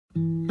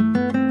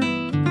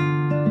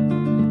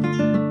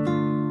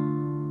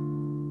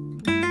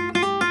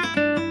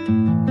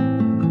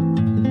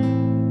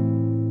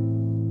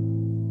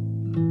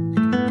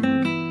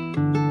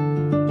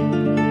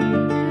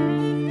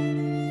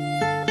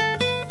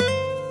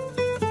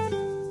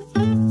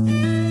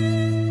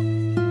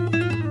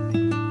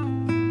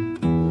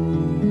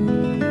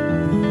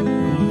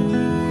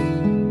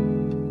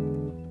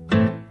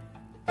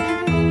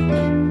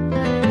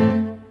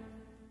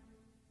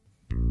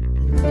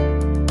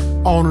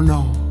On and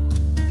on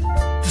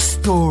the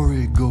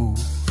story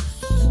goes,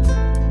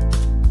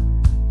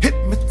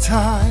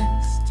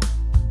 hypnotized.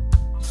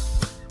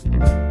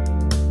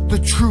 The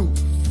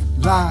truth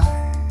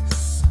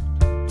lies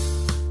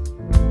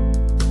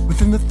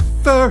within the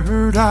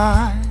third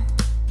eye.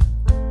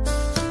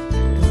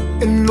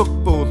 And look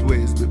both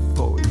ways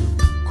before you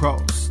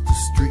cross the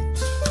street.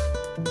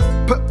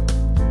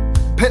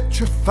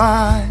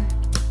 Petrified.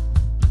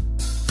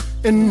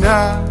 And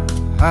now,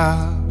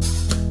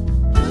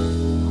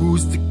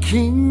 who's the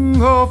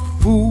king of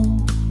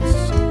fools?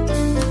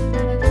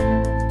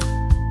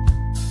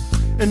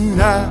 And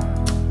now,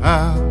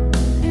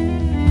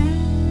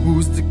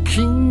 who's the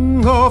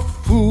king of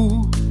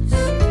fools?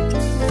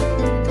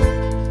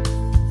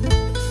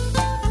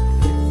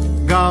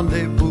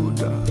 Gandhi,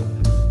 Buddha,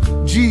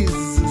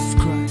 Jesus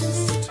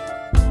Christ.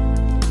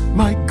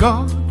 My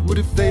God, what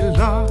if they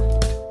lied?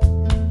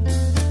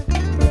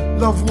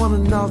 Love one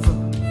another,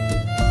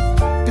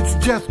 it's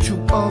death to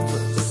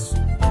others.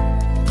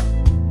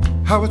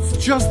 How it's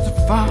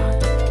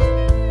justified,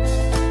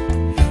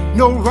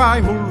 no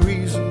rhyme or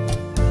reason,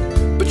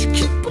 but you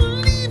keep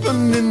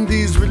believing in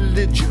these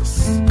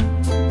religious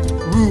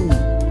rules,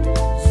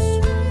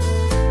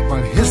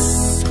 while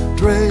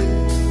history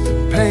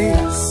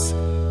paints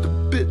the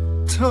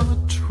bitter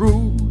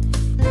truth.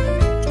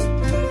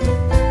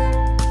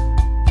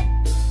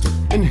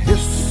 And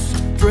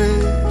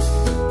history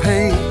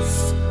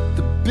paints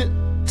the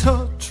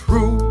bitter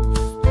truth.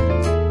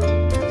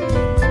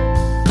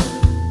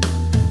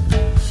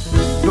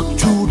 Look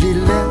to the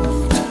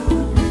left,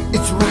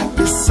 it's right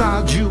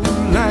beside you.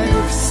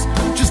 Life's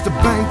just a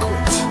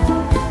banquet,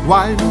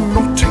 why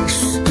not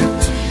taste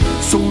it?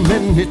 So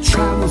many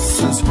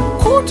chances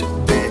could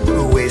be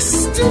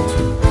wasted.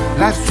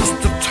 Life's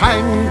just a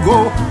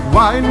tango,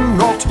 why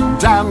not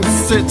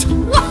dance it?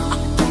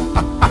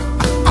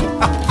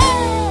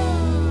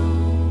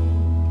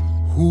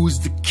 Who's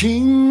the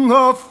king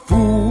of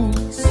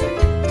fools?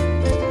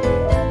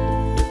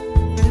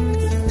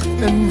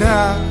 And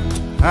now,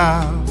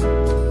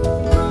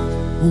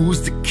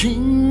 who's the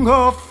king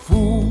of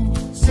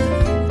fools?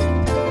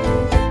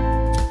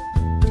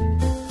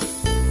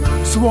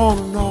 So on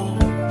and on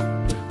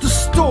the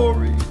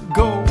story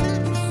goes.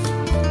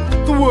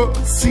 The world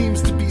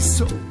seems to be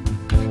so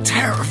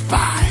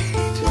terrified.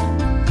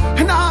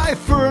 An eye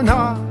for an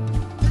eye,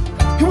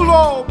 you will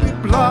all be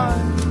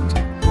blind.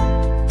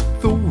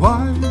 The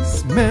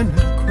wise men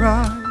have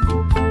cried.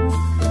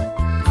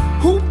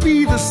 Who'll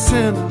be the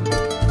sinner?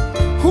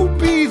 Who'll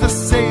be the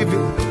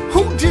savior?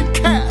 Who did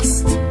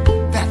cast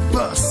that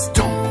first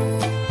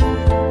stone?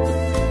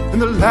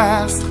 And the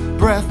last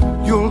breath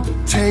you'll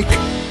take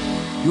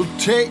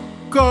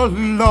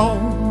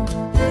alone.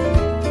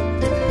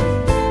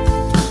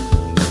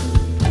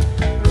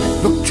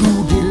 Look to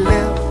the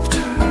left,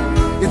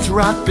 it's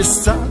right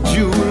beside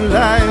you.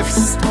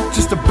 Life's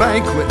just a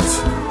banquet,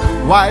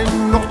 why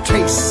not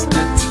taste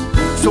it?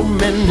 So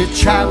many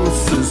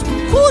chances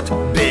could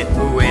be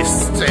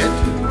wasted.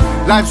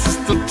 Life's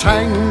just a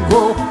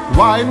tango,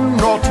 why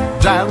not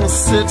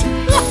dance it?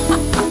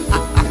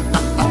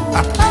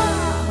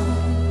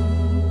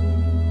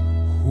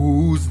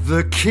 Who's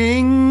the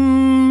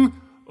king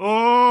of?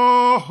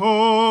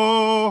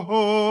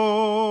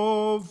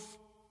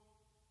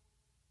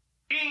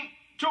 1,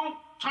 2,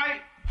 3,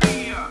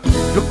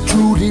 4. Look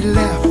to the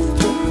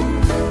left,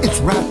 it's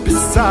right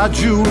beside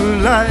you.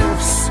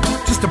 Life's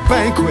just a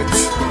banquet,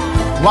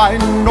 why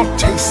not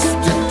taste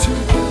it?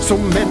 So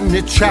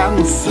many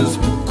chances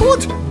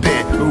could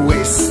be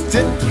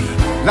wasted.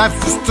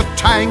 Life's just a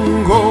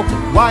tango,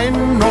 why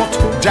not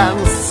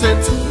dance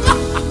it?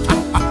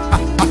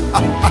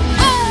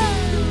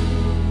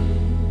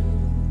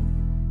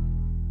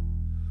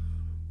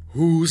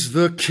 Who's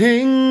the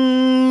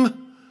king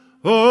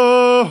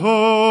of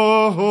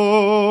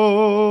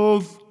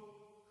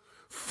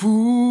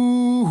fools?